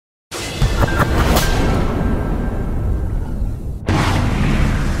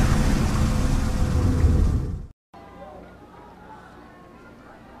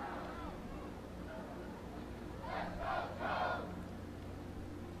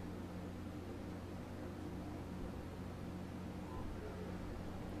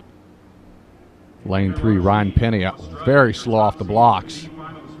Lane 3, Ryan Penny, very slow off the blocks.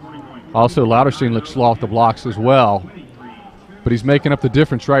 Also, Lauderstein looks slow off the blocks as well. But he's making up the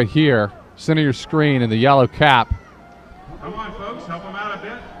difference right here. Center your screen in the yellow cap. Come on, folks, help him out a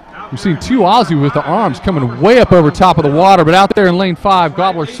bit. We've seen two Aussie with the arms coming way up over top of the water, but out there in lane 5,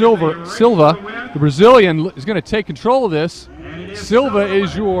 Glauber Silva, the Brazilian, is going to take control of this. Silva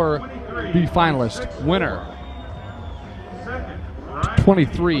is your B finalist winner.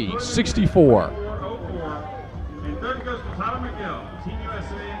 23-64. And third goes to Tyler McGill, Team USA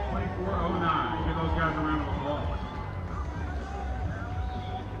 2409. Give those guys a round of applause.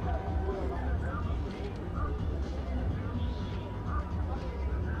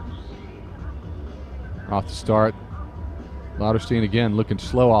 Off the start. Lauderstein again looking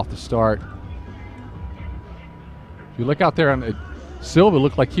slow off the start. If you look out there, on Silva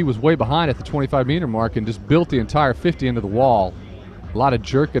looked like he was way behind at the 25-meter mark and just built the entire 50 into the wall. A lot of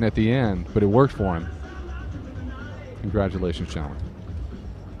jerking at the end, but it worked for him. Congratulations, gentlemen.